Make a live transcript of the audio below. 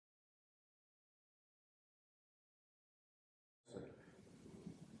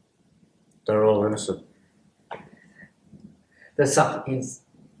They're all innocent. The zombies,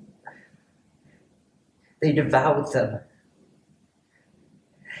 they devoured them.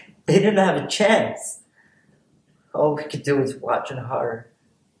 They didn't have a chance. All we could do was watch in horror.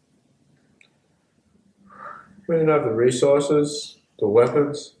 We didn't have the resources, the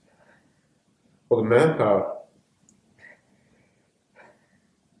weapons, or the manpower.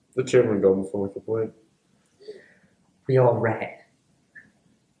 The children go before we complain. We all ran.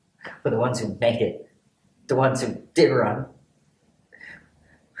 But the ones who made it, the ones who did run,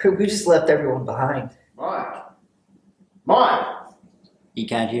 we just left everyone behind. Mike! Mike! He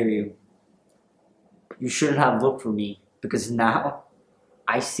can't hear you. You shouldn't have looked for me, because now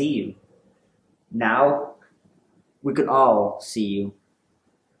I see you. Now we can all see you.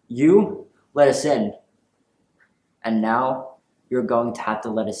 You let us in, and now you're going to have to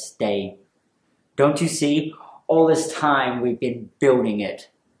let us stay. Don't you see? All this time we've been building it.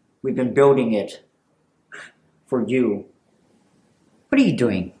 We've been building it for you. What are you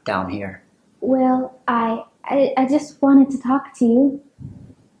doing down here? Well, I just wanted to talk to you.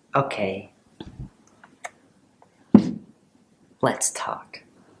 Okay. Let's talk.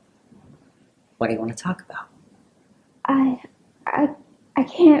 What do you want to talk about? I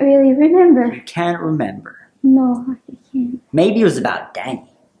can't really remember. You can't remember. No, I can't. Maybe it was about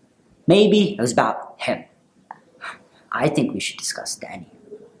Danny. Maybe it was about him. I think we should discuss Danny.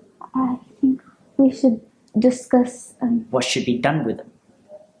 I think we should discuss... What should be done with him?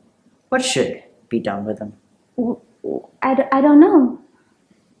 What should be done with him? I don't know.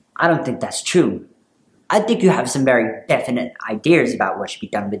 I don't think that's true. I think you have some very definite ideas about what should be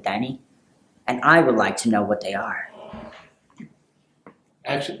done with Danny. And I would like to know what they are.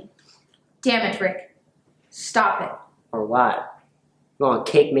 Action. Damn it, Rick. Stop it. Or what? You want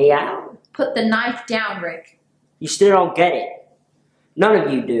to kick me out? Put the knife down, Rick. You still don't get it. None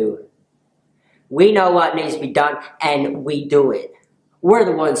of you do. We know what needs to be done, and we do it. We're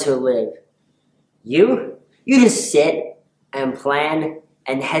the ones who live. You just sit and plan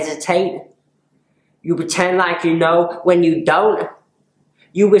and hesitate. You pretend like you know when you don't.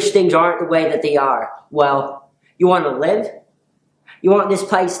 You wish things aren't the way that they are. Well, you want to live? You want this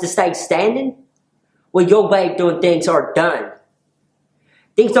place to stay standing? Well, your way of doing things are done.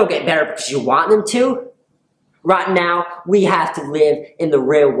 Things don't get better because you want them to. Right now, we have to live in the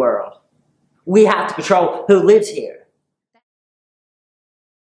real world. We have to control who lives here.